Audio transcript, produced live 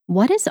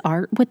What is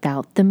art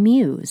without the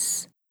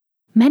muse?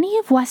 Many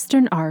of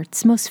Western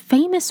art's most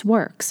famous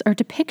works are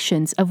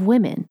depictions of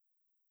women.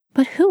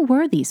 But who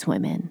were these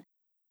women?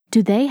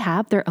 Do they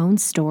have their own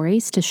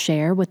stories to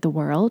share with the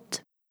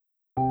world?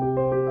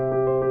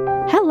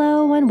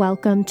 Hello and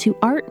welcome to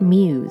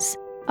ArtMuse,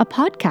 a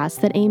podcast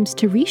that aims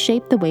to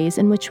reshape the ways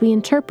in which we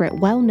interpret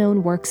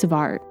well-known works of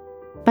art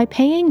by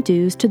paying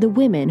dues to the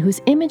women whose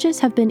images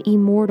have been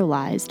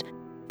immortalized,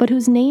 but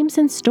whose names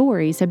and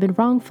stories have been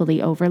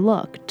wrongfully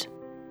overlooked.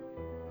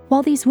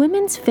 While these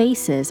women's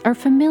faces are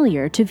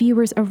familiar to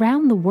viewers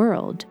around the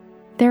world,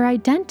 their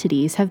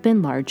identities have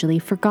been largely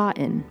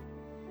forgotten.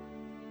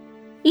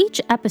 Each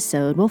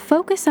episode will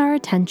focus our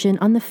attention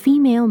on the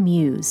female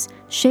muse,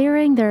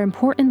 sharing their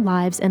important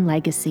lives and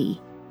legacy.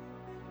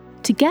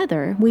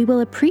 Together, we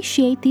will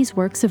appreciate these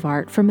works of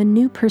art from a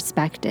new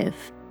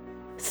perspective,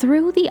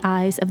 through the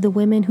eyes of the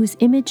women whose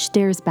image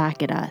stares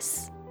back at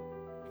us.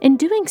 In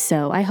doing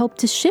so, I hope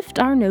to shift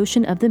our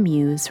notion of the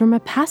muse from a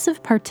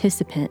passive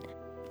participant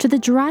to the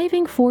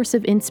driving force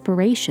of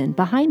inspiration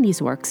behind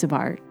these works of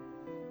art.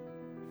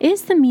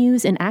 Is the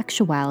muse in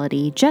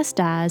actuality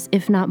just as,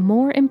 if not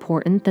more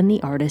important than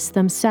the artists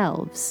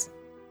themselves?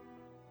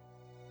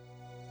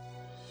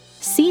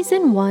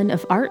 Season 1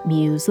 of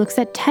ArtMuse looks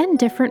at 10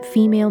 different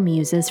female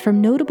muses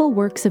from notable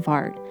works of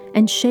art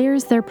and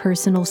shares their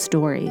personal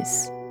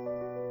stories.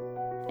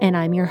 And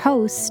I'm your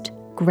host,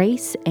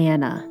 Grace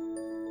Anna.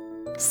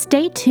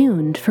 Stay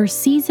tuned for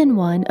Season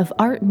 1 of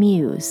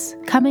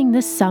ArtMuse, coming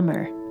this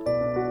summer.